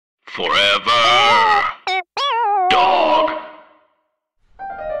Forever. Dog.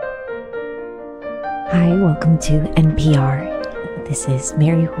 Hi, welcome to NPR. This is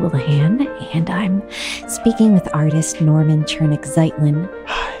Mary Houlihan, and I'm speaking with artist Norman Chernick-Zeitlin.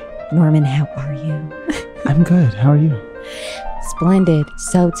 Hi. Norman, how are you? I'm good. How are you? Splendid.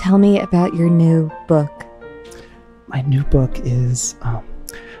 So tell me about your new book. My new book is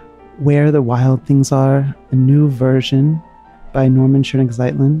Where the Wild Things Are, a new version by Norman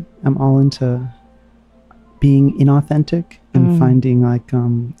Chernick-Zeitlin. I'm all into being inauthentic and finding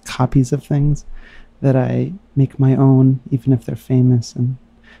copies of things that I make my own, even if they're famous. And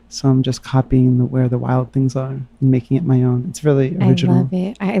so I'm just copying where the wild things are and making it my own. It's really original. I love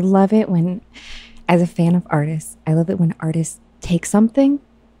it. I love it when, as a fan of artists, I love it when artists take something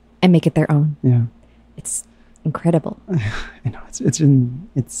and make it their own. Yeah. It's incredible. I know.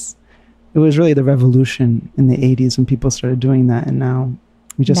 It was really the revolution in the 80s when people started doing that. And now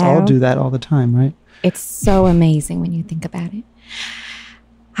we just all do that all the time, right? It's so amazing when you think about it.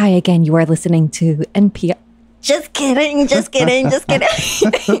 Hi again, you are listening to NPR. Just kidding.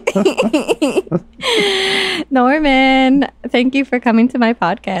 Norman, thank you for coming to my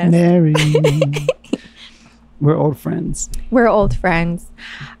podcast. Mary. We're old friends.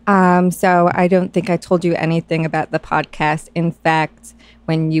 So I don't think I told you anything about the podcast. In fact,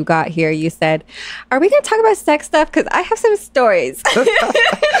 when you got here, you said, are we going to talk about sex stuff? Because I have some stories.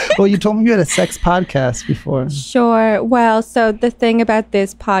 Well, you told me you had a sex podcast before. Sure. Well, so the thing about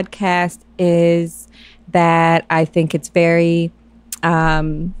this podcast is that I think it's very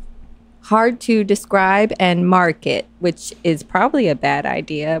hard to describe and market, which is probably a bad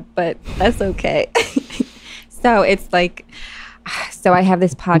idea, but that's okay. So it's like, so I have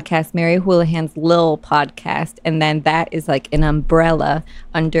this podcast, Mary Houlihan's Lil Podcast, and then that is like an umbrella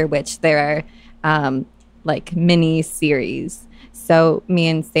under which there are like mini series. So me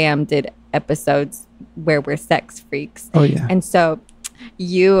and Sam did episodes where we're sex freaks. Oh yeah. And so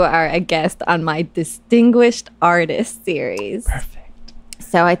you are a guest on my Distinguished Artist series. Perfect.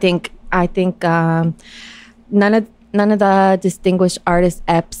 So I think none of the Distinguished Artist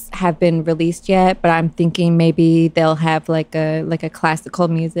eps have been released yet, but I'm thinking maybe they'll have like a classical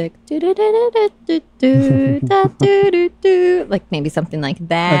music, like maybe something like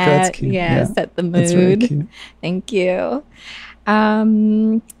that. Okay, that's cute. Yeah, set the mood. That's really cute. Thank you.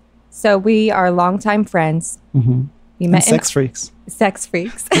 So we are longtime friends. Mm-hmm. We met sex freaks. Sex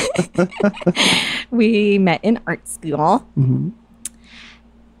freaks. We met in art school. Mm-hmm.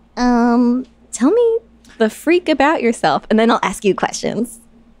 Tell me the freak about yourself, and then I'll ask you questions.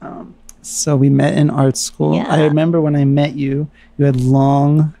 So we met in art school. Yeah. I remember when I met you, you had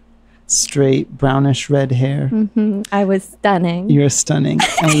long, straight, brownish red hair. Mm-hmm. I was stunning. You were stunning.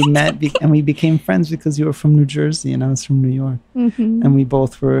 And we met and we became friends because you were from New Jersey and I was from New York. Mm-hmm. And we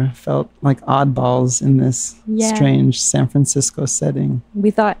both felt like oddballs in this strange San Francisco setting.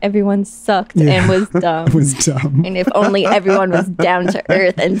 We thought everyone sucked and was dumb. It was dumb. And if only everyone was down to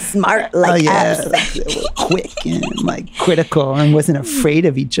earth and smart like us. Like, quick and like critical and wasn't afraid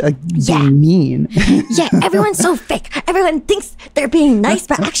of each other being mean. Yeah, everyone's so fake. Everyone thinks they're being nice,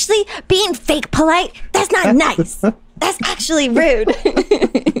 but actually being fake polite, that's not nice. That's actually rude.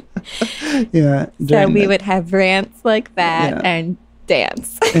 Yeah. So we would have rants like that and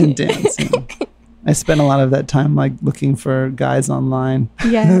dance. And dance. Yeah. I spent a lot of that time like looking for guys online.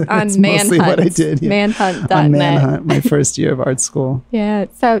 Yeah, on That's Manhunt. mostly what I did. Yeah. Manhunt.net. On Manhunt, my first year of art school. Yeah.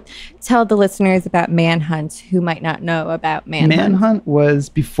 So tell the listeners about Manhunt who might not know about Manhunt. Manhunt was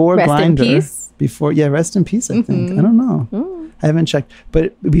before Rest Grindr. in peace? Rest in peace, I think. I don't know. I haven't checked.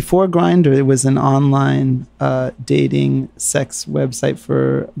 But before Grindr, it was an online dating sex website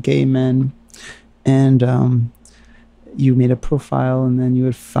for gay men. And you made a profile and then you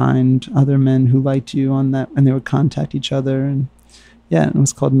would find other men who liked you on that and they would contact each other. And yeah, it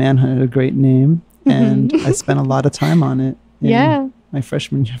was called Manhunt. It had a great name. And I spent a lot of time on it in my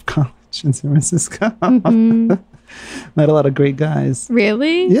freshman year of college in San Francisco. Met a lot of great guys.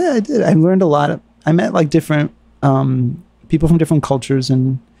 Really? Yeah, I did. I learned a lot. I met like different people from different cultures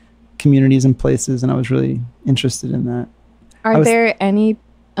and communities and places, and I was really interested in that. Are there any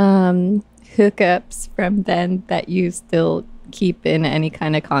hookups from then that you still keep in any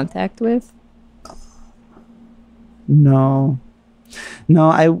kind of contact with? No,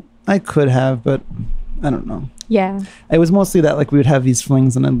 I could have, but I don't know. Yeah. It was mostly that like we would have these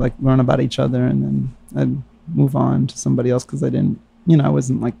flings and I'd like learn about each other and then I'd move on to somebody else because I didn't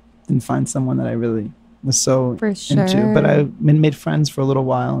find someone that I really was so into. But I made friends for a little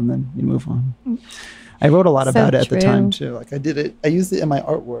while and then you move on. I wrote a lot about it at the time too. Like I used it in my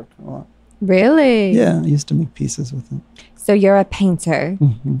artwork a lot. Really? Yeah, I used to make pieces with it. So you're a painter.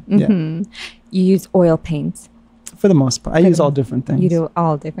 Yeah. You use oil paints. For the most part. I use all different things. You do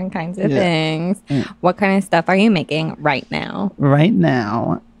all different kinds of things. Yeah. What kind of stuff are you making right now? Right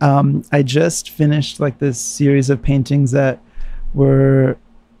now, I just finished like this series of paintings that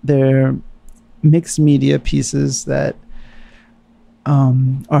they're mixed media pieces that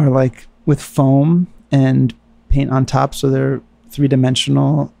are like with foam and paint on top. So they're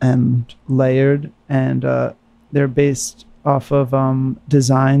 3-dimensional and layered, and they're based off of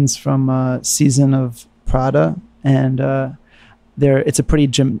designs from Season of Prada, and it's a pretty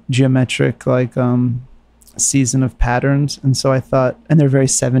geometric like season of patterns. And so I thought, and they're very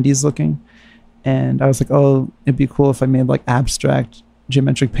 70s looking, and I was like, oh, it'd be cool if I made like abstract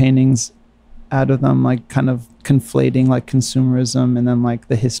geometric paintings out of them, like kind of conflating like consumerism and then like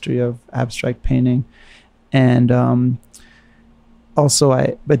the history of abstract painting. And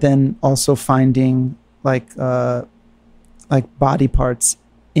also finding like body parts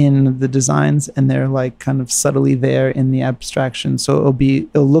in the designs, and they're like kind of subtly there in the abstraction. So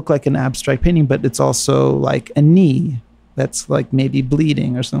it'll look like an abstract painting, but it's also like a knee that's like maybe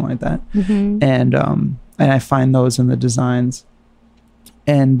bleeding or something like that. And I find those in the designs,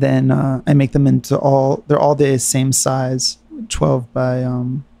 and then I make them into they're all the same size, 12 by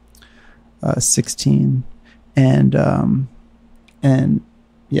 16, and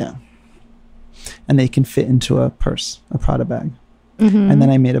yeah, and they can fit into a purse, a Prada bag. And then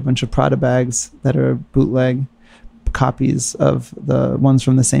I made a bunch of Prada bags that are bootleg copies of the ones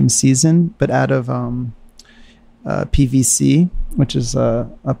from the same season, but out of PVC, which is a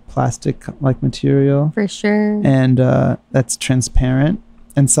plastic-like material. For sure. And that's transparent.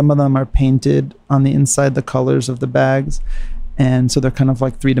 And some of them are painted on the inside, the colors of the bags. And so they're kind of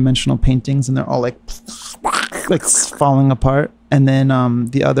like 3-dimensional paintings, and they're all like falling apart. And then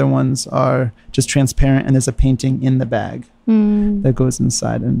the other ones are just transparent, and there's a painting in the bag that goes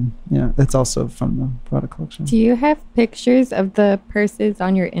inside. And yeah, that's also from the product collection. Do you have pictures of the purses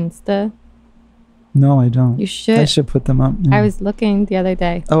on your Insta? No, I don't. You should. I should put them up. Yeah. I was looking the other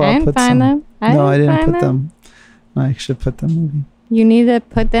day. Oh, I I'll didn't put find some. them. I didn't put them. No, I should put them maybe. You need to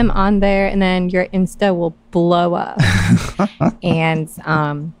put them on there, and then your Insta will blow up. And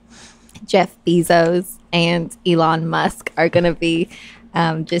Jeff Bezos and Elon Musk are going to be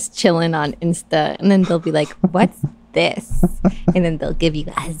just chilling on Insta, and then they'll be like, what's this? And then they'll give you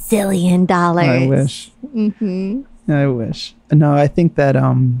 $1 zillion. I wish. I wish. No, I think that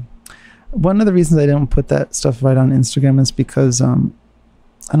one of the reasons I don't put that stuff right on Instagram is because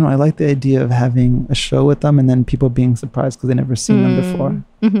I don't know, I like the idea of having a show with them and then people being surprised because they never seen them before.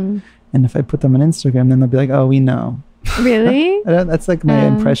 And if I put them on Instagram, then they'll be like, oh, we know. Really? That's like my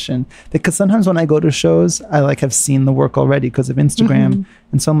impression, because sometimes when I go to shows, I like have seen the work already because of Instagram.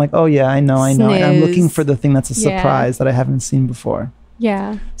 And so I'm like, oh yeah, I know. And I'm looking for the thing that's a surprise that I haven't seen before.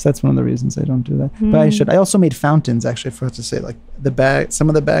 Yeah. So that's one of the reasons I don't do that. But I should. I also made fountains, actually, I forgot to say, like some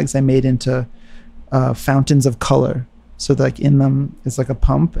of the bags I made into fountains of color. So like in them is like a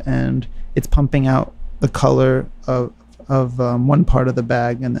pump, and it's pumping out the color of one part of the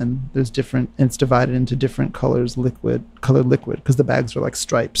bag, and then there's different, and it's divided into different colored liquid, because the bags are like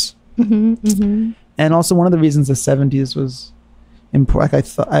stripes. And also one of the reasons the 70s was important, like I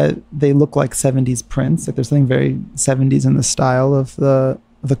thought they look like 70s prints, like there's something very 70s in the style of the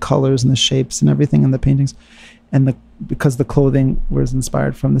colors and the shapes and everything in the paintings, and because the clothing was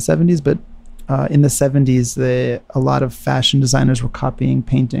inspired from the 70s. But in the 70s, a lot of fashion designers were copying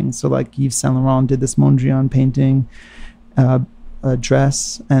paintings. So like Yves Saint Laurent did this Mondrian painting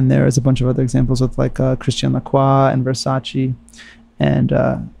dress, and there is a bunch of other examples with like Christian Lacroix and Versace, and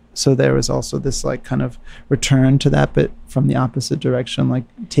so there was also this like kind of return to that, but from the opposite direction, like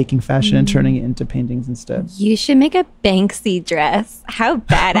taking fashion and turning it into paintings instead. You should make a Banksy dress. How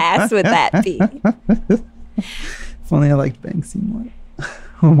badass would that be? If only I liked Banksy more.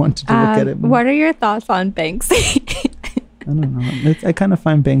 I wanted to look at it more. What are your thoughts on Banksy? I don't know. I kind of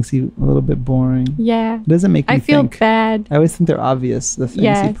find Banksy a little bit boring. Yeah. It doesn't make me think. I feel bad. I always think they're obvious, the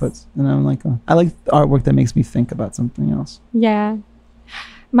things he puts. And I'm like, oh, I like artwork that makes me think about something else. Yeah.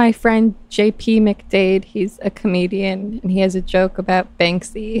 My friend JP McDade, he's a comedian, and he has a joke about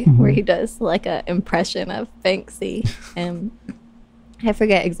Banksy where he does like an impression of Banksy. And I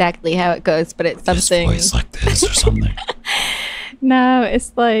forget exactly how it goes, but it's something. His voice like this or something. No,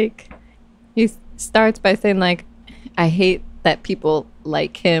 it's like he starts by saying like, I hate that people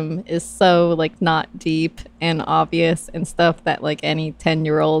like him is so like not deep and obvious and stuff that like any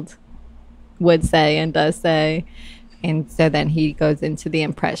 10-year-old would say and does say. And so then he goes into the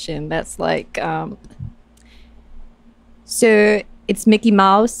impression that's like, so it's Mickey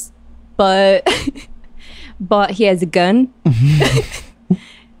Mouse, but but he has a gun.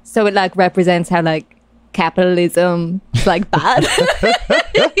 So it like represents how like capitalism is like bad.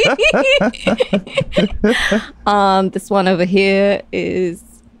 This one over here is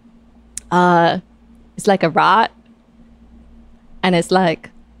it's like a rat, and it's like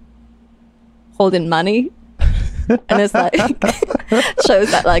holding money, and it's like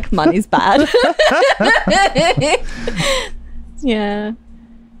shows that like money's bad. Yeah.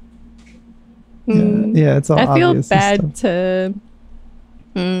 Yeah, it's all I feel obvious and bad to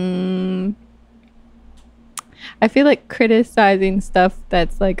I feel like criticizing stuff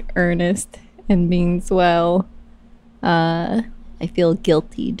that's like earnest and means well. I feel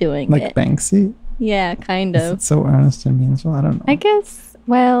guilty doing like it. Banksy. Yeah, kind Is of. it so earnest and means well? I don't know. I guess.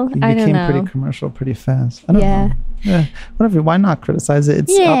 Well, He I don't became know. pretty commercial pretty fast. I don't know. Yeah, whatever. Why not criticize it?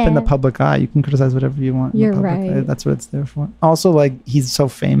 It's up in the Yeah. public eye. You can criticize whatever you want. You're in the public eye. right. That's what it's there for. Also, like he's so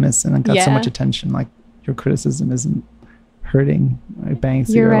famous and got so Yeah. much attention. Like your criticism isn't hurting like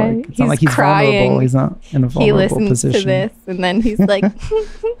Banksy. You're or, right. Like, it's not He's like he's vulnerable. crying. He's not in a He vulnerable listens position. to this and then he's like,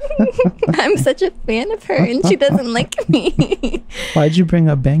 I'm such a fan of her and she doesn't like me. Why'd you bring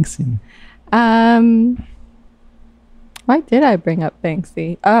up Banksy? Why did I bring up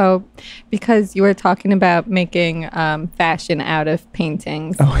Banksy? Oh, because you were talking about making fashion out of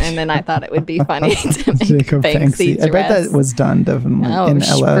paintings, and then I thought it would be funny to make Jacob Banksy dress. I bet that was done definitely Oh, in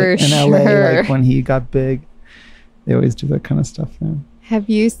LA. for In LA, sure. like when he got big, they always do that kind of stuff there. Have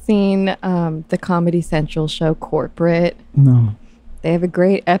you seen the Comedy Central show Corporate? No. They have a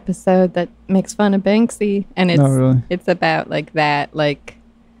great episode that makes fun of Banksy, and it's really? it's about like that, like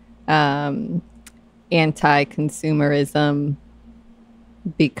anti-consumerism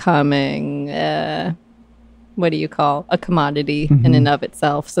becoming what do you call a commodity in and of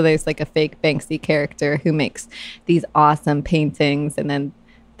itself. So there's like a fake Banksy character who makes these awesome paintings, and then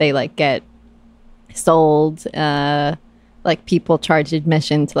they like get sold. Like people charge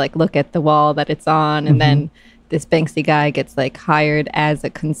admission to like look at the wall that it's on, and then this Banksy guy gets like hired as a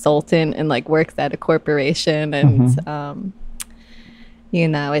consultant and like works at a corporation, and you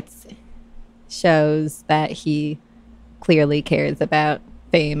know, it's shows that he clearly cares about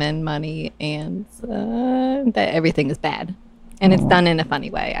fame and money, and that everything is bad, and it's done in a funny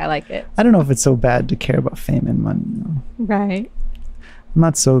way. I like it. I don't know if it's so bad to care about fame and money. Though. Right. I'm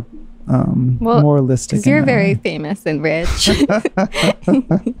not so moralistic. Because you're in that very way. famous and rich.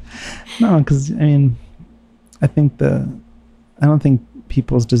 No, because I mean, I don't think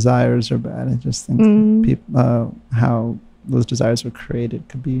people's desires are bad. I just think how those desires were created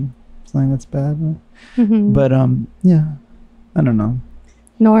could be something that's bad. But yeah, I don't know.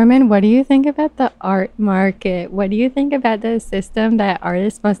 Norman, what do you think about the art market? What do you think about the system that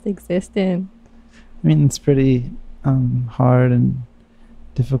artists must exist in? I mean, it's pretty hard and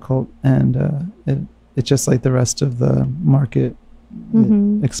difficult, and it's just like the rest of the market.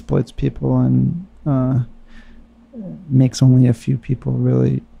 It exploits people and makes only a few people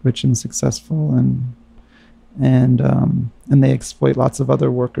really rich and successful, and they exploit lots of other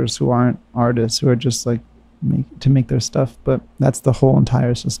workers who aren't artists, who are just like make their stuff. But that's the whole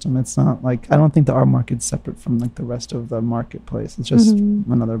entire system. It's not like, I don't think the art market's separate from like the rest of the marketplace. It's just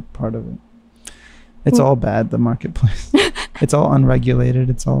another part of it. It's all bad, the marketplace. It's all unregulated.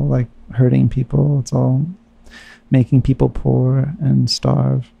 It's all like hurting people. It's all making people poor and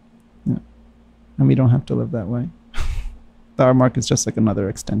starve. Yeah. And we don't have to live that way. The art market's just like another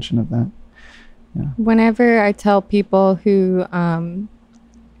extension of that. Yeah. Whenever I tell people who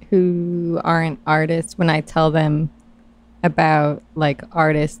aren't artists, when I tell them about like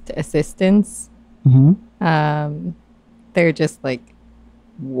artist assistance, they're just like,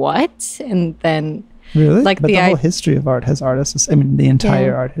 what? And then really, like but the whole history of art has artists. I mean, the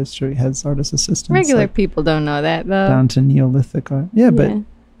entire art history has artist assistants. Regular like, people don't know that though. Down to Neolithic art. Yeah, but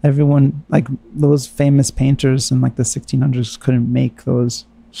everyone, like those famous painters in like the 1600s couldn't make those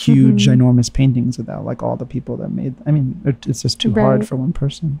huge, ginormous paintings without like all the people that made. I mean, it's just too hard for one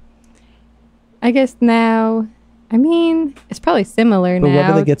person. I guess now, I mean, it's probably similar now. But what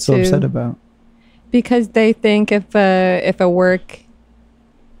do they get so upset about? Because they think if a work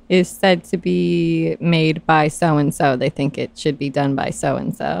is said to be made by so and so, they think it should be done by so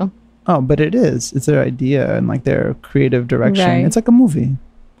and so. Oh, but it is. It's their idea and like their creative direction. Right. It's like a movie.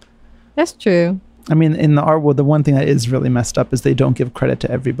 That's true. I mean, in the art world, the one thing that is really messed up is they don't give credit to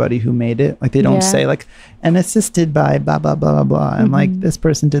everybody who made it. Like they don't say like, and assisted by blah, blah, blah, blah, blah. And like this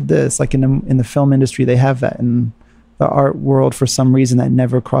person did this. Like in the film industry, they have that. In the art world, for some reason, that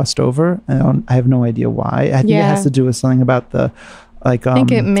never crossed over. I have no idea why. I think it has to do with something about the Like, I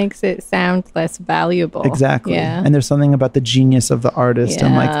think it makes it sound less valuable. Exactly. Yeah. And there's something about the genius of the artist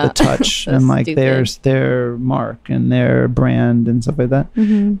and like the touch So and like stupid. their mark and their brand and stuff like that.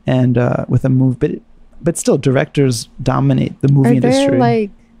 Mm-hmm. And with a move, but still, directors dominate the movie Are there industry.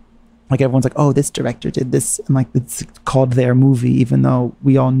 like Everyone's like, oh, this director did this, and like it's called their movie, even though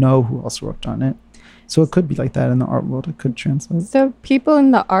we all know who else worked on it. So it could be like that in the art world. It could translate. So people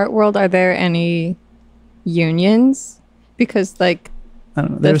in the art world, are there any unions? Because like I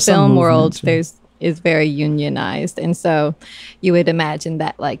don't know. the There's some film world, movement, is very unionized, and so you would imagine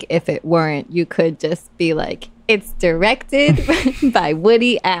that like if it weren't, you could just be like, it's directed by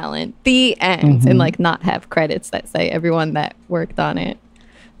Woody Allen, the end, and like not have credits that say everyone that worked on it.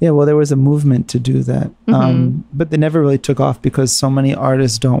 Yeah, well, there was a movement to do that, but they never really took off because so many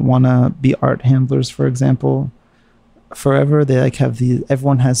artists don't want to be art handlers, for example, forever. They like have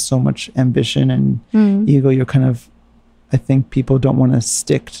everyone has so much ambition and ego. You're kind of, I think people don't want to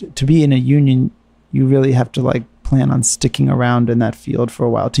stick to be in a union. You really have to like plan on sticking around in that field for a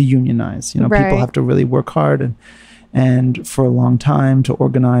while to unionize. You know, Right. people have to really work hard and for a long time to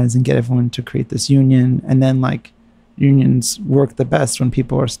organize and get everyone to create this union. And then like unions work the best when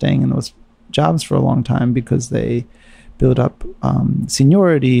people are staying in those jobs for a long time because they build up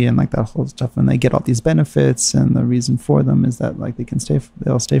seniority and like that whole stuff, and they get all these benefits. And the reason for them is that like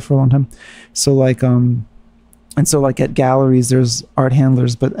they'll stay for a long time. So like and so like at galleries there's art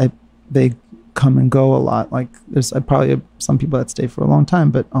handlers, but they come and go a lot. Like there's probably some people that stay for a long time,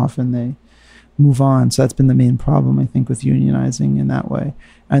 but often they move on. So that's been the main problem, I think, with unionizing in that way.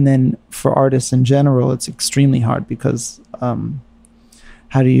 And then for artists in general, it's extremely hard because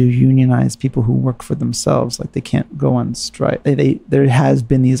how do you unionize people who work for themselves? Like they can't go on strike. There has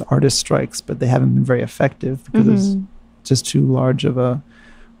been these artist strikes, but they haven't been very effective because it's just too large of a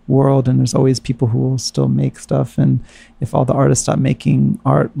world, and there's always people who will still make stuff. And if all the artists stop making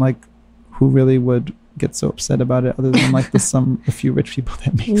art, like who really would get so upset about it other than like a few rich people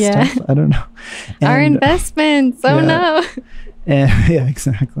that make stuff? I don't know. Our investments. Oh no. Yeah,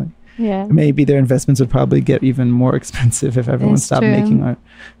 exactly. Yeah. Maybe their investments would probably get even more expensive if everyone stopped making art.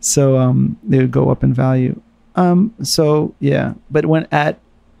 So they would go up in value. So yeah, but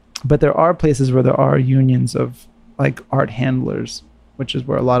there are places where there are unions of like art handlers, which is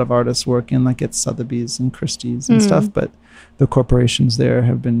where a lot of artists work in, like at Sotheby's and Christie's and stuff. But the corporations there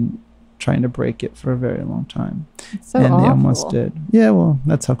have been trying to break it for a very long time. So and awful. they almost did. Yeah, well,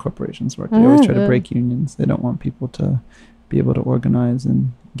 that's how corporations work. They always try to break unions. They don't want people to be able to organize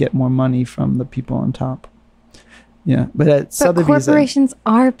and get more money from the people on top. Yeah, but at Sotheby's, corporations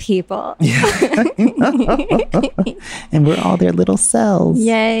are people. Yeah. And we're all their little cells.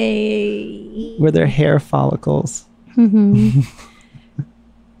 Yay. We're their hair follicles. You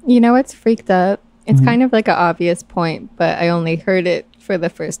know what's freaked up? It's kind of like an obvious point, but I only heard it for the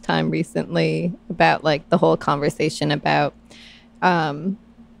first time recently about like the whole conversation about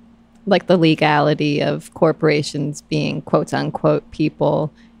like the legality of corporations being quote unquote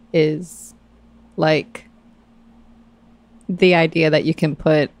people is like the idea that you can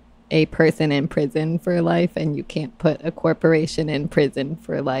put a person in prison for life and you can't put a corporation in prison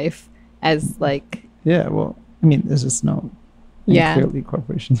for life as like... Yeah, well, I mean, there's just no... Clearly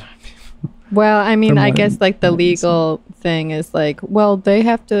corporations are people. Well, I mean, I guess like the legal thing is like, well, they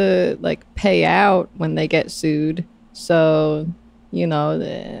have to like pay out when they get sued. So, you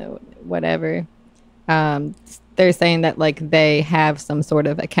know, whatever. They're saying that like they have some sort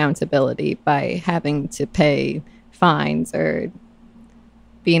of accountability by having to pay fines or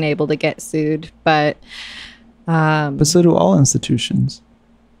being able to get sued. But so do all institutions.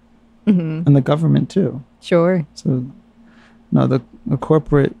 And the government too. Sure. So no, the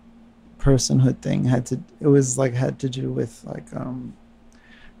corporate personhood thing had to do with like I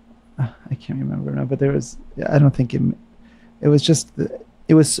can't remember now, but there was, I don't think it was just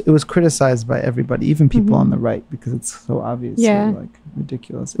it was criticized by everybody, even people on the right, because it's so obviously like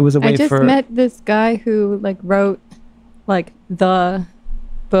ridiculous. It was a way I just met this guy who like wrote like the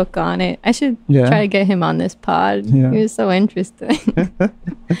book on it. I should try to get him on this pod. He was so interesting.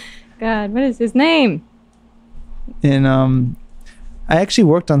 God, what is his name? And I actually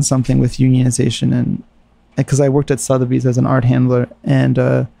worked on something with unionization, and because I worked at Sotheby's as an art handler, and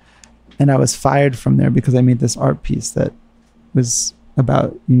I was fired from there because I made this art piece that was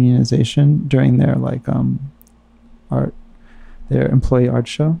about unionization during their like their employee art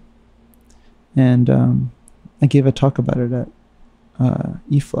show, and I gave a talk about it at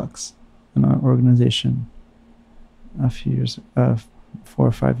Eflux, an art organization, a few years, 4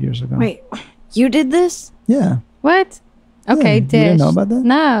 or 5 years ago. Wait, you did this? Yeah. What? Okay, You didn't know about that?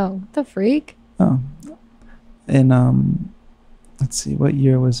 No, what the freak? Oh. And let's see, what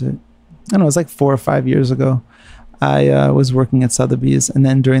year was it? I don't know, it was like 4 or 5 years ago. I was working at Sotheby's, and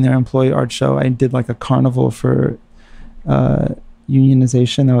then during their employee art show, I did like a carnival for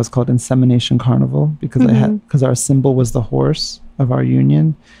unionization that was called Insemination Carnival, because because our symbol was the horse of our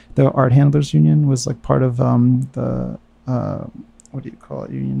union. The art handlers union was like part of the what do you call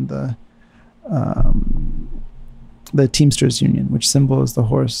it union, the Teamsters union, which symbol is the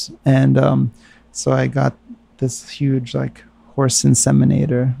horse. And so I got this huge like horse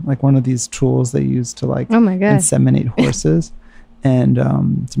inseminator, like one of these tools they use to like inseminate horses and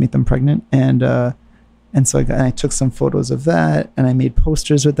to make them pregnant. And so I took some photos of that, and I made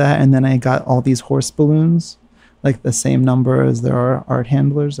posters with that. And then I got all these horse balloons, like the same number as there are art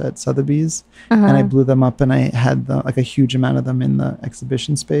handlers at Sotheby's. And I blew them up, and I had like a huge amount of them in the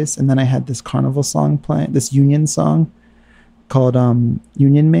exhibition space. And then I had this carnival song playing, this union song called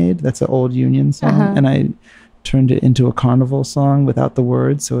Union Maid. That's an old union song. And I turned it into a carnival song without the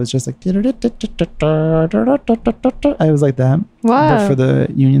words. So it was just like, I was like that. Wow. But for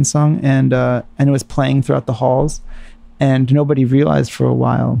the union song. And it was playing throughout the halls, and nobody realized for a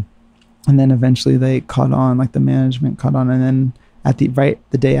while. And then eventually they caught on, like the management caught on. And then at the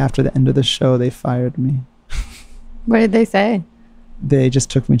day after the end of the show, they fired me. What did they say? They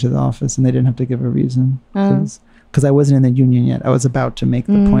just took me to the office, and they didn't have to give a reason. Because I wasn't in the union yet. I was about to make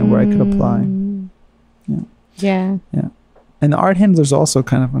the point where I could apply. Yeah. And the art handlers also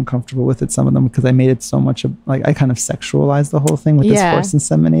kind of uncomfortable with it, some of them, because I made it so much like I kind of sexualized the whole thing with this horse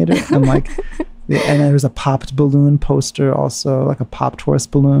inseminator. And like and there was a popped balloon poster also, like a popped horse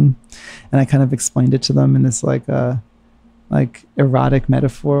balloon, and I kind of explained it to them in this like erotic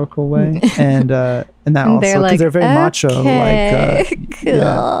metaphorical way. And that also, because they're very macho, like cool.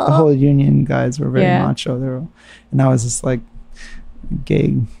 The whole union guys were very macho. And I was just like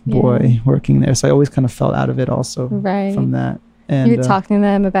gay boy working there, so I always kind of felt out of it also from that. And you were talking to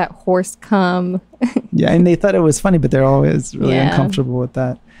them about horse cum. And they thought it was funny, but they're always really uncomfortable with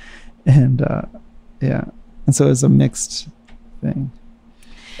that. And and so it was a mixed thing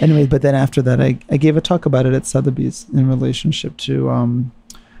anyway. But then after that, I gave a talk about it at Sotheby's in relationship to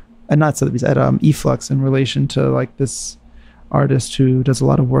not Sotheby's, at Eflux, in relation to like this artist who does a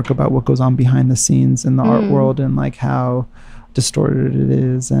lot of work about what goes on behind the scenes in the art world, and like how distorted it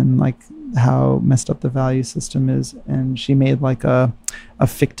is, and like how messed up the value system is. And she made like a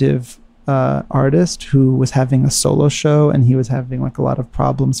fictive artist who was having a solo show, and he was having like a lot of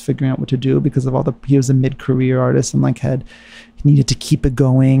problems figuring out what to do because of he was a mid-career artist, and like he needed to keep it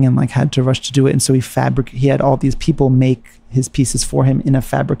going, and like had to rush to do it. And so he had all these people make his pieces for him in a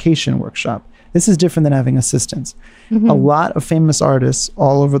fabrication workshop. This is different than having assistants. A lot of famous artists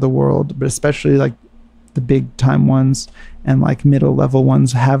all over the world, but especially like the big time ones and like middle level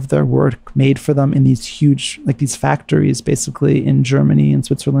ones, have their work made for them in these huge, like these factories, basically in Germany and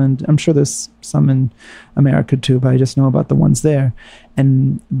Switzerland. I'm sure there's some in America too, but I just know about the ones there.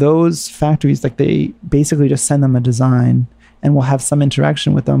 And those factories, like they basically just send them a design and will have some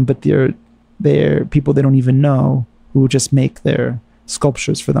interaction with them, but they're people they don't even know who just make their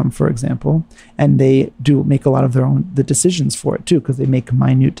sculptures for them, for example. And they do make a lot of the decisions for it too, because they make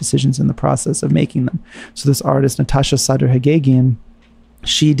minute decisions in the process of making them. So this artist, Natasha Sader-Hagegian,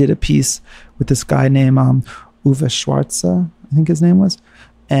 she did a piece with this guy named Uwe Schwarze, I think his name was,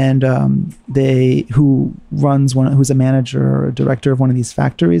 and who's a manager or a director of one of these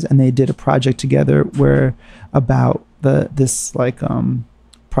factories, and they did a project together where about this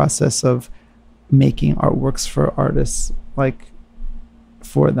process of making artworks for artists, like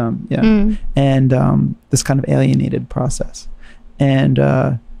for them, and this kind of alienated process. And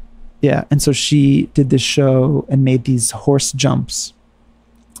and so she did this show and made these horse jumps.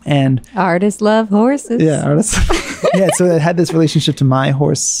 And artists love horses. Artists. So it had this relationship to my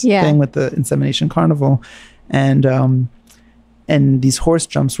horse thing with the Insemination Carnival. And these horse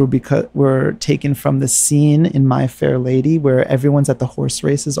jumps were taken from the scene in My Fair Lady, where everyone's at the horse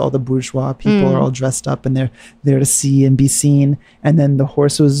races. All the bourgeois people are all dressed up, and they're there to see and be seen. And then the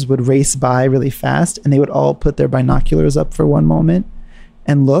horses would race by really fast, and they would all put their binoculars up for one moment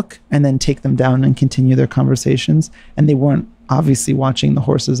and look, and then take them down and continue their conversations. And they weren't obviously watching the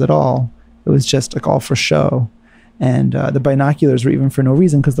horses at all. It was just like all for show. And the binoculars were even for no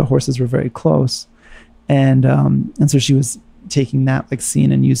reason, because the horses were very close. And so she was taking that like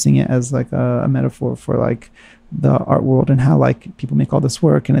scene and using it as like a metaphor for like the art world, and how like people make all this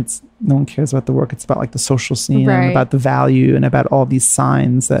work, and it's no one cares about the work. It's about like the social scene, and about the value, and about all these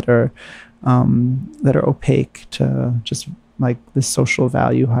signs that are opaque to just like this social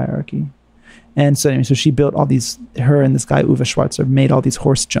value hierarchy. And so anyway, so she built all these, her and this guy Uwe Schwarzer made all these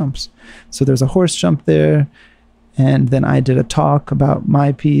horse jumps. So there's a horse jump there, And then I did a talk about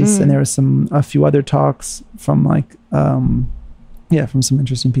my piece, and there was a few other talks from from some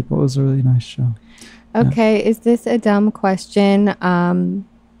interesting people. It was a really nice show. Okay, is this a dumb question?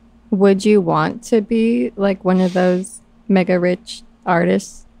 Would you want to be like one of those mega rich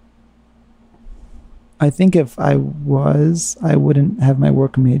artists? I think if I was, I wouldn't have my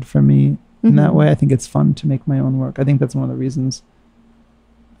work made for me in that way. I think it's fun to make my own work. I think that's one of the reasons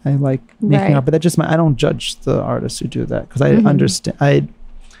I like making art. But that I don't judge the artists who do that, because I understand.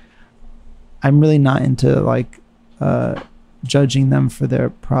 I'm really not into like judging them for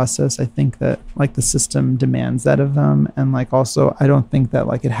their process. I think that like the system demands that of them, and like also I don't think that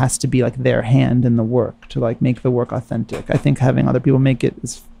like it has to be like their hand in the work to like make the work authentic. I think having other people make it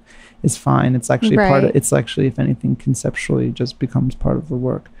is fine. It's actually part of. It's actually, if anything, conceptually just becomes part of the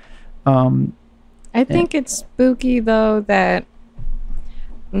work. I think it's spooky though that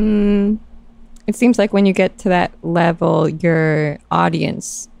it seems like when you get to that level, your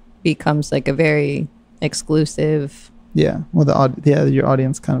audience becomes like a very exclusive. Yeah. Well, your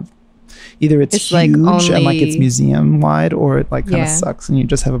audience kind of either it's huge like and like it's museum wide, or it like kind of sucks and you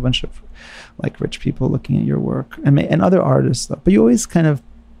just have a bunch of like rich people looking at your work and other artists though. But you always kind of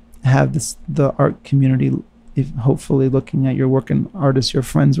have the art community hopefully looking at your work, and artists you're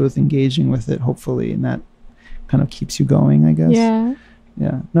friends with engaging with it hopefully, and that kind of keeps you going, I guess. Yeah.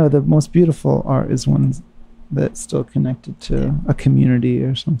 No, the most beautiful art is ones that's still connected to a community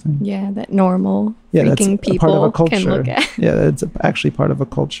or something. Yeah, that normal freaking people part of a culture. Can look at. Yeah, it's actually part of a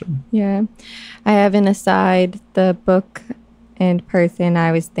culture. Yeah. I have an aside. The book and person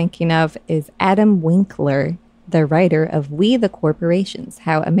I was thinking of is Adam Winkler, the writer of We the Corporations,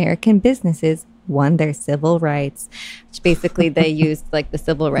 How American Businesses Won Their Civil Rights, which basically they used like the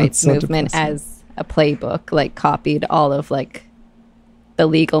civil rights movement as a playbook, like copied all of like the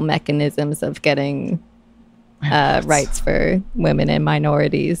legal mechanisms of getting rights for women and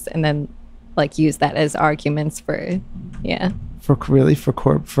minorities, and then like use that as arguments for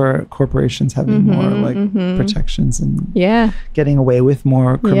corporations having more like protections and getting away with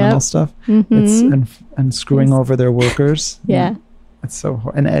more criminal stuff. It's and screwing over their workers. It's so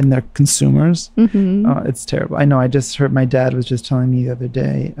hard. And their consumers. It's terrible. I know. I just heard, my dad was just telling me the other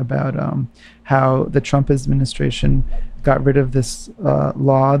day about how the Trump administration got rid of this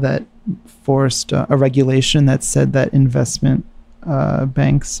law that forced a regulation that said that investment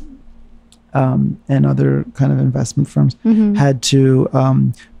banks and other kind of investment firms had to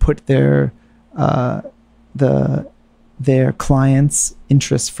put their clients'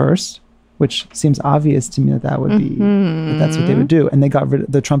 interests first, which seems obvious to me that would be that that's what they would do. And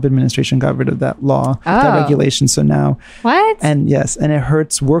the Trump administration got rid of that law, that regulation. So now and it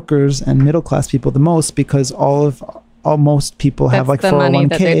hurts workers and middle class people the most, because most people have like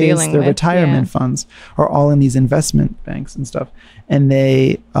 401ks, their retirement funds are all in these investment banks and stuff. And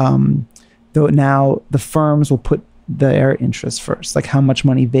they though now the firms will put their interests first, like how much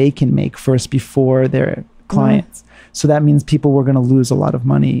money they can make first before their clients. So that means people were going to lose a lot of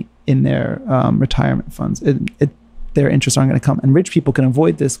money in their retirement funds. Their interests aren't going to come. And rich people can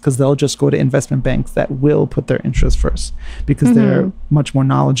avoid this because they'll just go to investment banks that will put their interests first, because they're much more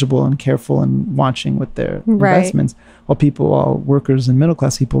knowledgeable and careful and watching with their investments. While workers and middle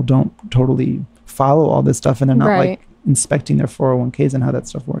class people don't totally follow all this stuff, and they're not like inspecting their 401ks and how that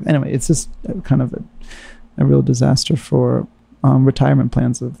stuff works. Anyway, it's just kind of a real disaster for retirement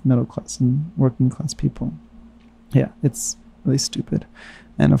plans of middle class and working class people. Yeah, it's really stupid.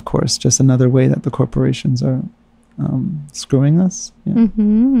 And of course, just another way that the corporations are screwing us.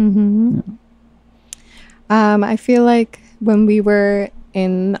 I feel like when we were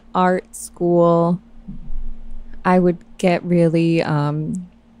in art school, I would get really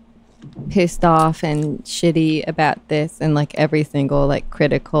pissed off and shitty about this, and like every single like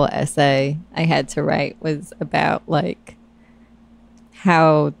critical essay I had to write was about like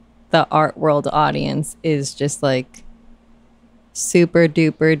how the art world audience is just like super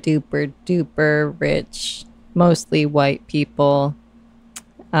duper duper duper rich, mostly white people,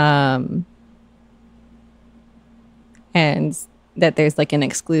 and that there's like an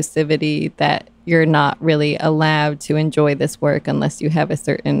exclusivity that you're not really allowed to enjoy this work unless you have a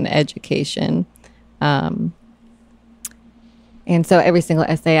certain education. And so every single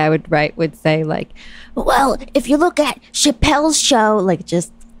essay I would write would say like, well, if you look at Chappelle's show, like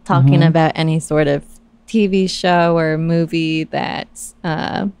just talking about any sort of TV show or movie that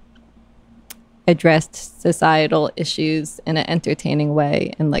addressed societal issues in an entertaining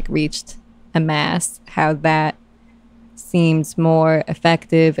way and like reached a mass, how that seems more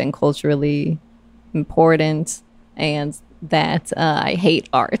effective and culturally important, and that I hate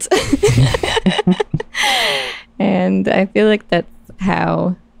art. And I feel like that's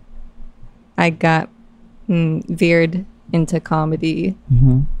how I got veered into comedy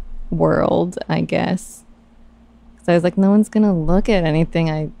world, I guess. So I was like, no one's gonna look at anything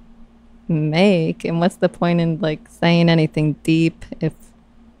I make, and what's the point in like saying anything deep if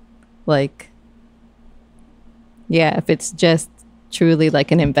if it's just truly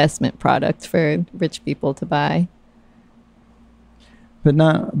like an investment product for rich people to buy. But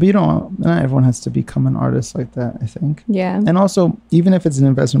not everyone has to become an artist like that, I think. Yeah. And also, even if it's an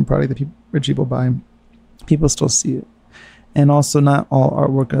investment product that rich people buy, people still see it. And also, not all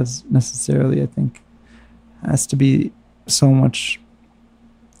artwork as necessarily, I think, has to be so much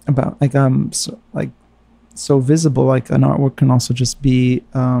about so visible. Like an artwork can also just be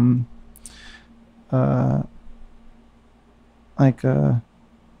an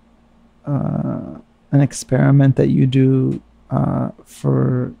experiment that you do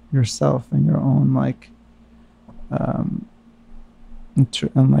for yourself and your own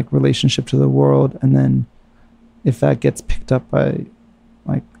relationship to the world. And then if that gets picked up by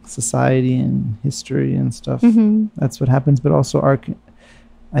like society and history and stuff, that's what happens. But also art,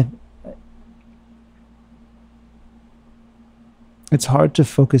 it's hard to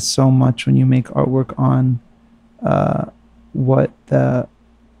focus so much when you make artwork on what the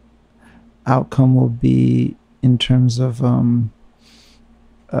outcome will be in terms of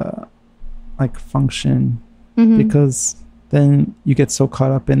function, because then you get so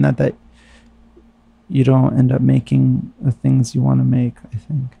caught up in that you don't end up making the things you want to make, I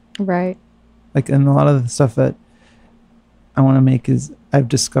think. Right. Like, and a lot of the stuff that I want to make is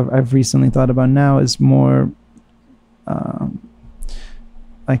I've recently thought about now is more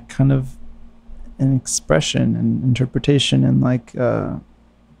like kind of an expression and interpretation, and like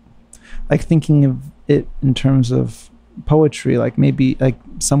thinking of it in terms of poetry. Like maybe like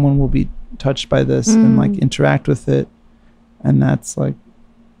someone will be touched by this and like interact with it, and that's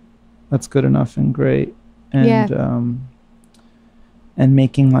good enough and great. And and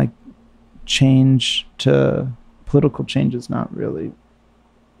making like change to political change is not really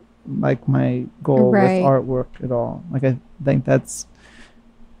like my goal with artwork at all. Like I think that's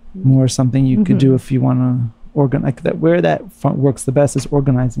more something you could do if you want to organize, like that. Where that works the best is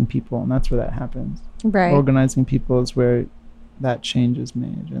organizing people, and that's where that happens. Right. Organizing people is where that change is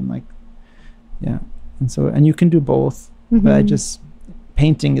made, and like, yeah. And you can do both, but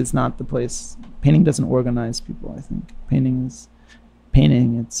painting is not the place. Painting doesn't organize people, I think. Painting is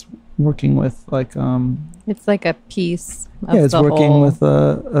painting. It's working with like it's like a piece of it's the working whole. with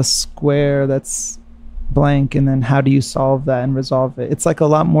a square that's blank, and then how do you solve that and resolve it? It's like a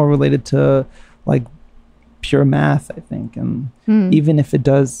lot more related to like pure math, I think. And even if it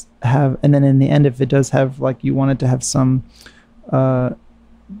does have, and then in the end, if it does have like, you want it to have some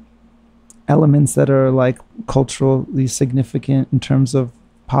elements that are like culturally significant in terms of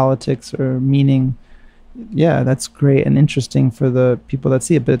politics or meaning, yeah, that's great and interesting for the people that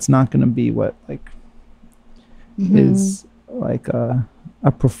see it, but it's not going to be what like is like a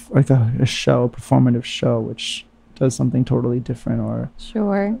show, a performative show, which does something totally different, or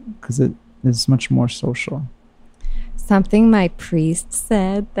because it is much more social. Something my priest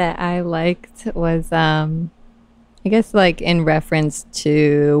said that I liked was I guess like in reference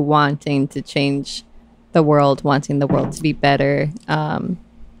to wanting to change the world, wanting the world to be better,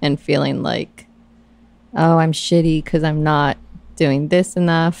 and feeling like, oh, I'm shitty because I'm not doing this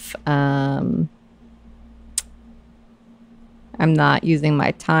enough. I'm not using my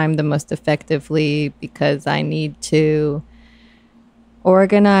time the most effectively because I need to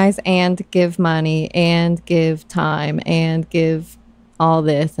organize and give money and give time and give all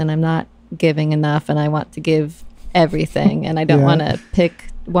this, and I'm not giving enough, and I want to give everything, and I don't want to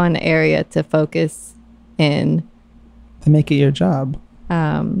pick one area to focus in. To make it your job.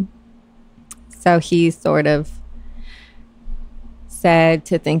 So he sort of said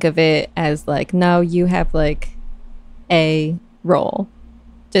to think of it as like, no, you have like a role.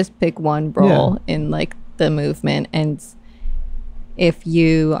 Just pick one role in like the movement, and if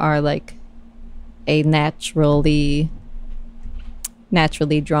you are like a naturally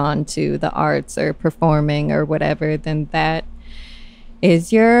drawn to the arts or performing or whatever, then that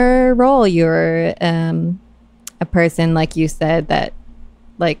is your role. You're a person, like you said, that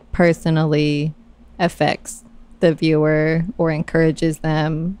like personally affects the viewer or encourages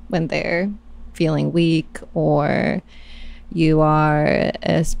them when they're feeling weak, or you are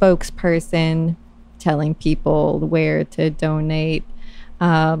a spokesperson telling people where to donate.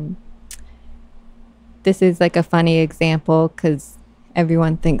 This is like a funny example because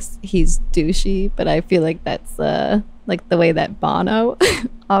everyone thinks he's douchey, but I feel like that's like the way that Bono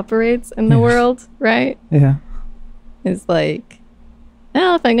operates in the world, right? Yeah. It's like,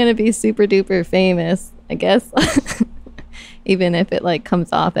 well, if I'm going to be super duper famous, I guess, even if it like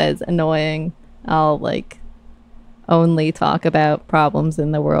comes off as annoying, I'll like only talk about problems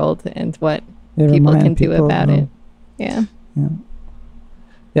in the world and what people can do about it. Yeah.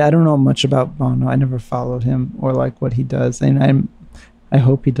 Yeah, I don't know much about Bono. I never followed him or like what he does, and I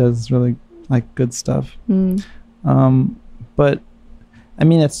hope he does really like good stuff. But I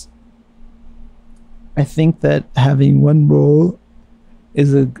mean, I think that having one role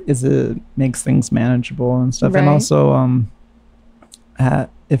is a makes things manageable and stuff, and also I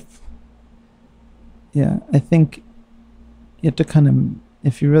think you have to kind of,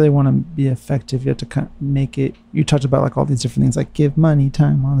 if you really want to be effective, you have to kind of make it, you talked about like all these different things like give money,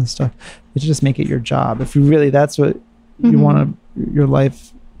 time, all this stuff. You should just make it your job. If you really, that's what you want to, your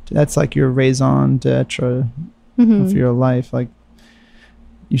life, that's like your raison d'etre of your life. Like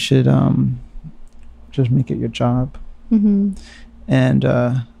you should just make it your job. And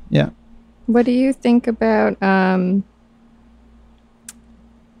yeah. What do you think about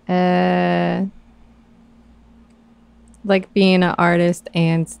like being an artist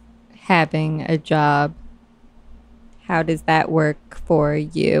and having a job? How does that work for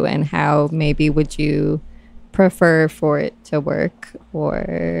you, and how maybe would you prefer for it to work, or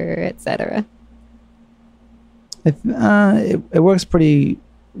etc.? It works pretty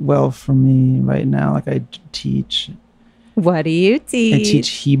well for me right now. Like I teach. What do you teach? I teach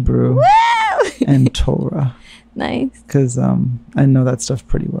Hebrew and Torah. Nice. Because I know that stuff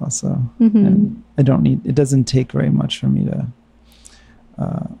pretty well, so and I don't need. It doesn't take very much for me to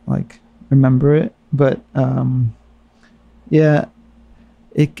like remember it. But yeah,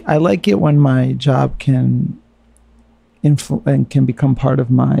 I like it when my job can and can become part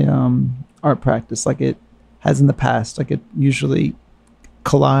of my art practice, like it has in the past. Like it usually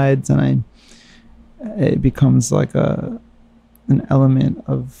collides, and it becomes like an element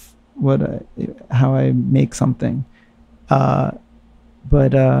of how I make something. But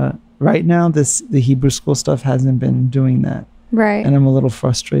right now, the Hebrew school stuff hasn't been doing that, right? And I'm a little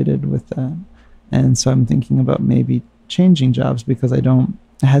frustrated with that, and so I'm thinking about maybe changing jobs because it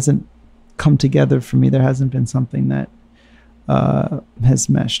hasn't come together for me. There hasn't been something that has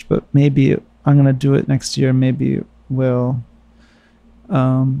meshed, but maybe I'm gonna do it next year. Maybe it will.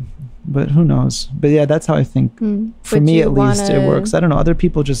 But who knows? But yeah, that's how I think. For me, at least, it works. I don't know. Other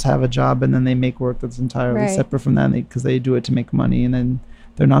people just have a job and then they make work that's entirely separate from that because they do it to make money, and then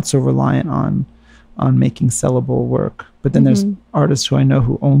they're not so reliant on making sellable work. But then there's artists who I know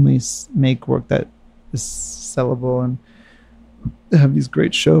who only make work that is sellable and have these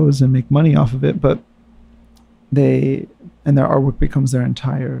great shows and make money off of it. But their artwork becomes their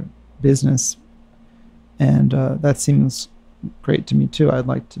entire business, and that seems great to me too. I'd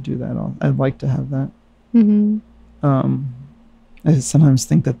like to do that. I'd like to have that. I sometimes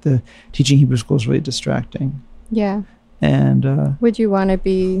think that the teaching Hebrew school is really distracting. Yeah. And would you want to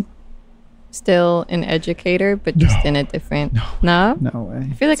be still an educator, but just in a different? No way.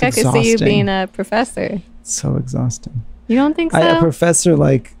 I feel like I could see you being a professor. It's so exhausting. You don't think so? A professor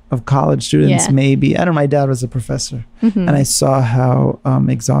like of college students, maybe. I don't know. My dad was a professor, and I saw how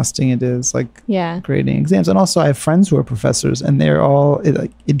exhausting it is, like grading exams. And also, I have friends who are professors, and they're all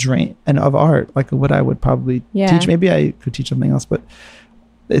it drain and of art, like what I would probably teach. Maybe I could teach something else, but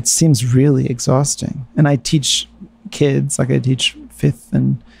it seems really exhausting. And I teach kids, like I teach 5th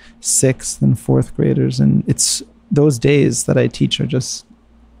and 6th and 4th graders, and it's those days that I teach are just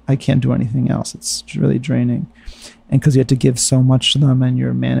I can't do anything else. It's really draining. And because you have to give so much to them and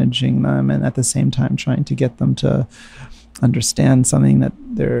you're managing them and at the same time trying to get them to understand something that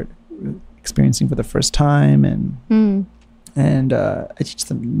they're experiencing for the first time. And I teach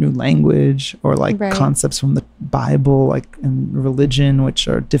them new language or like concepts from the Bible, like and religion, which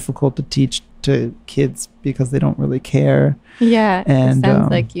are difficult to teach to kids because they don't really care. Yeah. And it sounds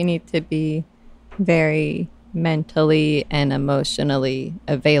like you need to be very mentally and emotionally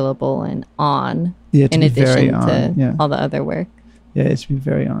available and on, in addition to all the other work. Yeah, it should be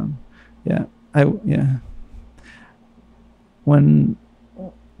very on. Yeah. When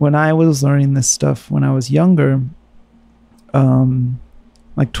I was learning this stuff when I was younger,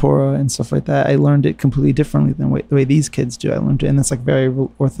 like Torah and stuff like that, I learned it completely differently than the way these kids do. I learned it in this like very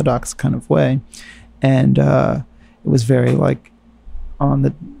orthodox kind of way, and it was very like on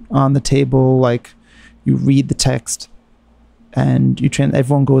the table, like you read the text and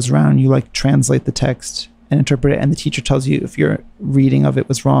everyone goes around, you like translate the text and interpret it, and the teacher tells you if your reading of it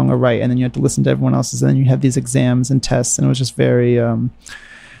was wrong or right, and then you have to listen to everyone else's, and then you have these exams and tests, and it was just very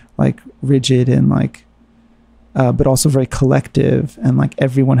like rigid and like but also very collective, and like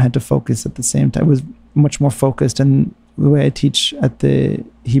everyone had to focus at the same time. much more focused. And the way I teach at the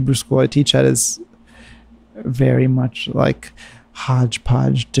Hebrew school I teach at is very much like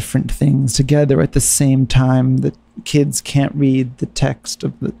hodgepodge different things together at the same time. The kids can't read the text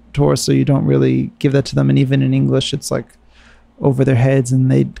of the Torah, so you don't really give that to them. And even in English, it's like over their heads,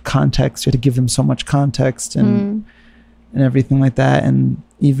 and you have to give them so much context and everything like that. And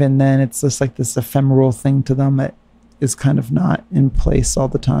even then, it's just like this ephemeral thing to them that is kind of not in place all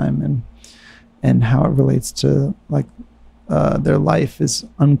the time, and how it relates to like their life is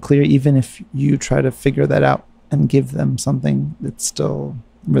unclear. Even if you try to figure that out and give them something, it's still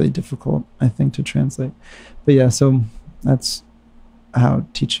really difficult, I think, to translate. But yeah, so that's how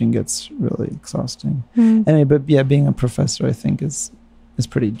teaching gets really exhausting. Anyway, but yeah, being a professor, I think, is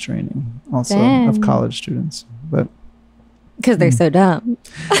pretty draining also. Of college students. But because they're so dumb.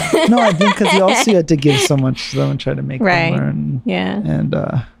 No, I think because you also had to give so much to them and try to make them learn. Yeah. And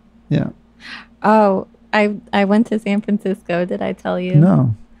yeah. Oh, I went to San Francisco. Did I tell you?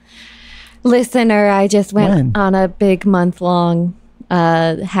 No. Listener, I just went on a big month-long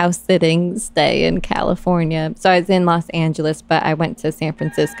house sitting stay in California. So I was in Los Angeles, but I went to San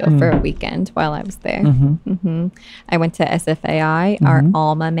Francisco for a weekend while I was there. I went to SFAI, our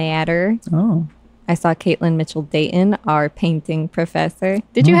alma mater. Oh. I saw Caitlin Mitchell-Dayton, our painting professor.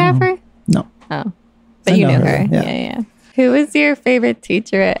 Did you have her? No. Oh. But you knew her. Yeah. Who was your favorite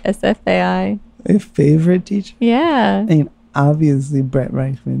teacher at SFAI? A favorite teacher? Yeah. I mean, obviously Brett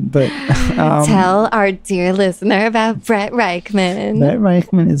Reichman, but tell our dear listener about Brett Reichman. Brett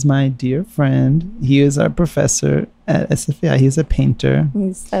Reichman is my dear friend. He is our professor at SFAI. He's a painter.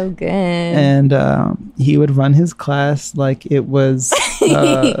 He's so good. And he would run his class like it was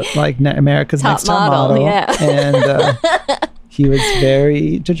like America's Next Top Model. Yeah. And he was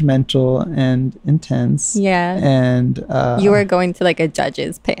very judgmental and intense. Yeah. And you were going to like a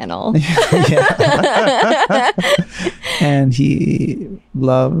judges panel. Yeah. And he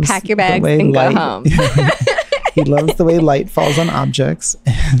loves pack your bags and go home. He loves the way light falls on objects.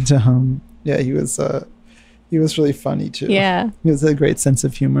 And yeah, he was really funny too. Yeah. He has a great sense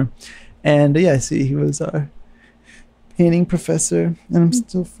of humor. And yeah, see, he was our painting professor, and I'm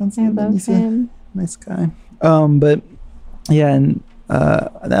still friends with him. He's a nice guy. But yeah, and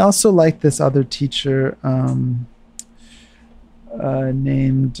I also like this other teacher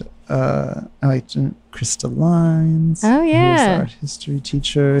named I liked Krista Lines. Oh yeah, who was the art history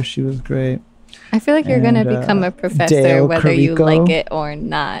teacher. She was great. I feel like you're gonna become a professor Dale whether Carrico. you like it or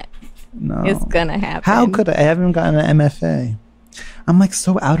not. No, it's gonna happen. How could I haven't gotten an MFA? I'm like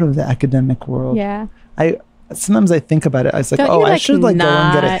so out of the academic world. Yeah. Sometimes I think about it. I was like, I should like go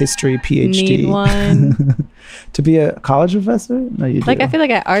and get a history PhD. Need one. To be a college professor? No, you do. Like I feel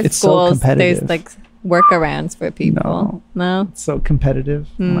like at art schools, there's like workarounds for people. No? It's so competitive.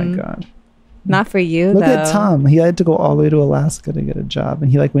 Oh my God. Not for you, Look though. at Tom. He had to go all the way to Alaska to get a job,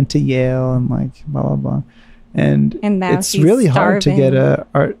 and he like went to Yale and like blah blah blah. And now it's really hard to get a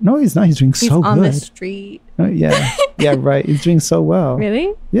art. No, he's not. He's doing so good. He's on the street. Oh, yeah, yeah, right. He's doing so well.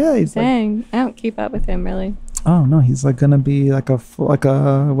 Really? Yeah, he's dang. I don't keep up with him really. Oh no, he's like gonna be like a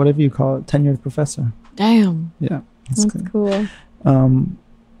whatever you call it, tenured professor. Damn. Yeah, that's cool.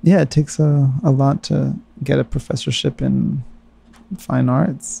 Yeah, it takes a lot to get a professorship in fine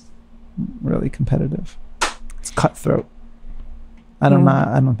arts. Really competitive. It's cutthroat. I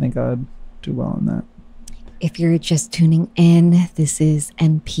don't think I would do well in that. If you're just tuning in, this is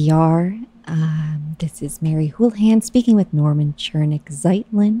NPR. This is Mary Houlihan speaking with Norman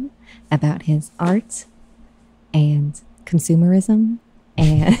Chernick-Zeitlin about his art and consumerism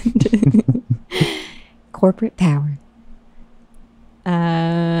and corporate power.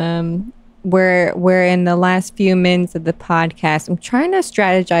 We're in the last few minutes of the podcast. I'm trying to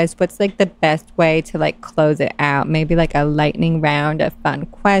strategize what's like the best way to like close it out. Maybe like a lightning round of fun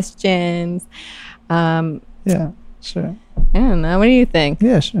questions. Yeah, sure. I don't know. What do you think?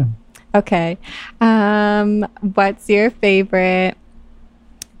 Yeah, sure. Okay. What's your favorite?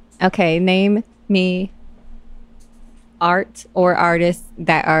 Okay, name me art or artists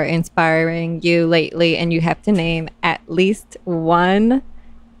that are inspiring you lately, and you have to name at least one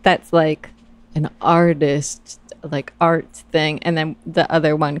that's like an artist, like art thing, and then the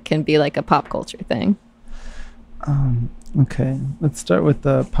other one can be like a pop culture thing. Okay, let's start with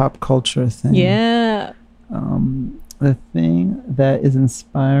the pop culture thing. Yeah. The thing that is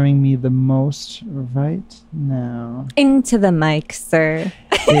inspiring me the most right now into the mic, sir,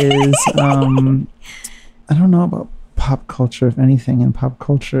 is I don't know about pop culture, if anything, and pop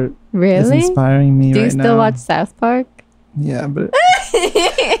culture is inspiring me right now. Do you still watch South Park? Yeah, but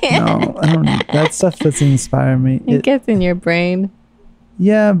no, I don't. That stuff doesn't inspire me. It gets in your brain.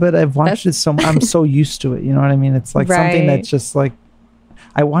 Yeah, but I've watched it so I'm so used to it. You know what I mean? It's like something that's just like,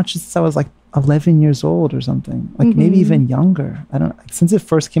 I watched it since I was like 11 years old or something. Like maybe even younger. I don't. Since it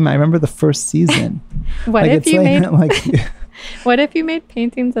first came out, I remember the first season. What like, if you made like? What if you made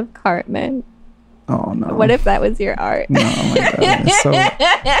paintings of Cartman? Oh no! What if that was your art? No, oh my God. It's so, yeah.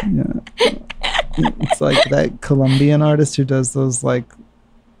 It's like that Colombian artist who does those like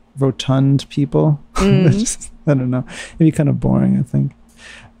rotund people. Just, I don't know. It'd be kind of boring, I think.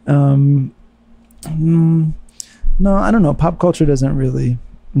 No, I don't know. Pop culture doesn't really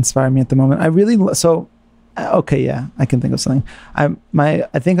inspire me at the moment. I really okay, yeah, I can think of something. I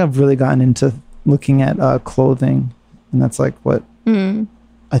think I've really gotten into looking at clothing, and that's like what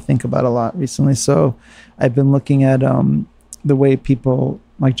I think about a lot recently. So I've been looking at the way people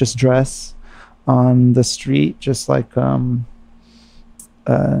like just dress on the street, just like not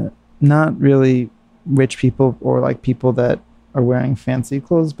really rich people or like people that are wearing fancy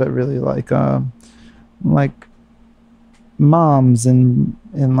clothes, but really like moms in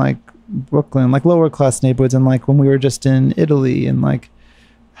like Brooklyn, like lower class neighborhoods, and like when we were just in Italy, and like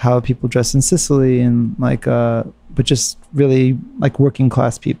how people dress in Sicily, and like but just really like working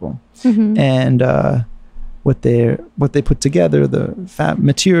class people, and what they put together, the fat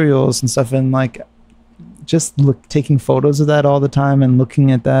materials and stuff, and like just taking photos of that all the time and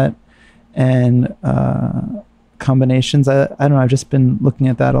looking at that, and combinations. I don't know, I've just been looking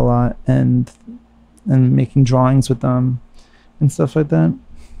at that a lot, and making drawings with them and stuff like that.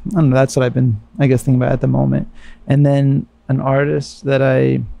 I don't know, that's what I've been, I guess, thinking about at the moment. And then an artist that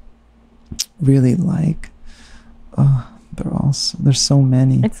I really like, there's so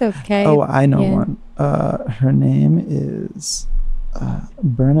many. It's okay. Oh, I know one. Her name is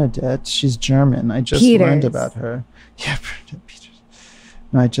Bernadette. She's German. I just learned about her. Yeah, Bernadette Peters.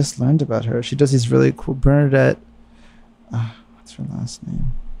 No, I just learned about her. She does these really cool, Bernadette, what's her last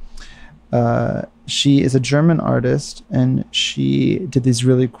name? She is a German artist, and she did these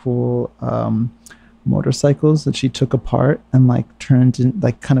really cool motorcycles that she took apart and like turned in,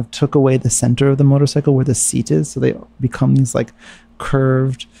 like kind of took away the center of the motorcycle where the seat is, so they become these like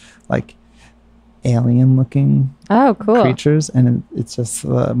curved, like alien looking creatures, and it's just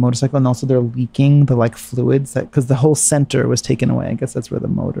a motorcycle, and also they're leaking the like fluids that, because the whole center was taken away, I guess that's where the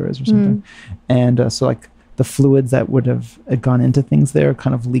motor is or something, and so like the fluids that would have gone into things there are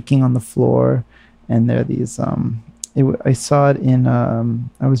kind of leaking on the floor. And there are these, I saw it in,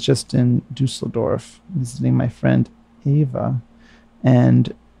 I was just in Dusseldorf visiting my friend Ava.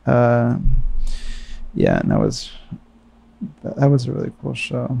 And yeah, and that was a really cool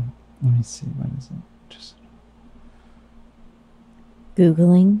show. Let me see, what is it? Just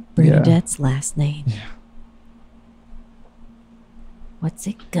Googling Bernadette's last name. Yeah. What's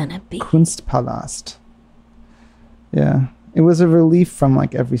it gonna be? Kunstpalast. Yeah, it was a relief from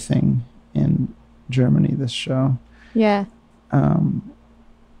like everything in Germany, this show. Yeah. I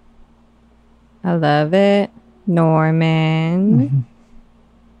love it. Norman.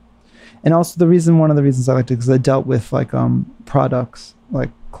 And also one of the reasons I liked it, because I dealt with like products like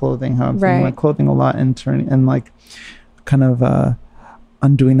clothing, how I'm thinking like clothing a lot, and turning and like kind of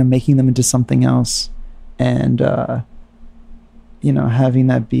undoing them, making them into something else, and you know, having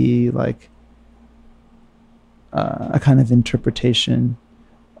that be like a kind of interpretation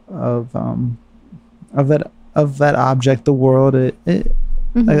of that object, the world. Like,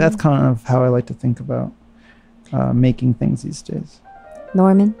 that's kind of how I like to think about making things these days.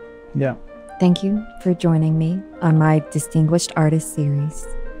 Norman. Yeah. Thank you for joining me on my Distinguished Artist series.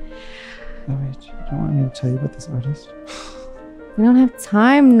 Oh wait, you don't want me to tell you about this artist? We don't have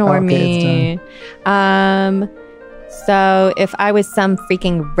time, Normie. Okay, it's done. So if I was some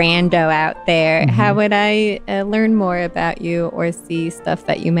freaking rando out there, how would I learn more about you or see stuff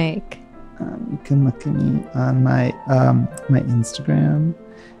that you make? You can look at me on my my Instagram.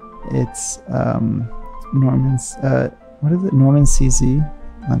 It's Norman's what is it? Norman CZ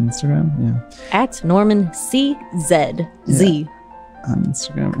on Instagram. Yeah. At Norman CZ on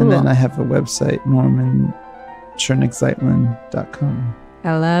Instagram. Cool. And then I have a website, Norman Chernick-Zeitlin.com.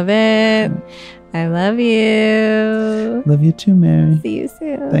 I love it. Yeah. I love you. Love you too, Mary. See you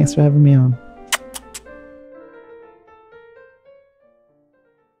soon. Thanks for having me on.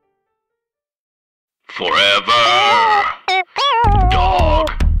 Forever Dog.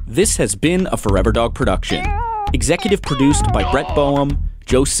 This has been a Forever Dog production. Executive produced by Brett Boehm,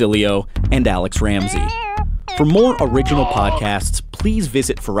 Joe Cilio, and Alex Ramsey. For more original podcasts, please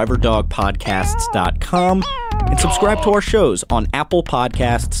visit foreverdogpodcasts.com and subscribe to our shows on Apple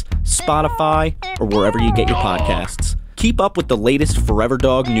Podcasts, Spotify, or wherever you get your podcasts. Keep up with the latest Forever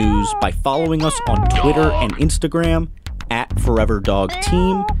Dog news by following us on Twitter and Instagram,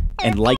 @ForeverDogTeam and like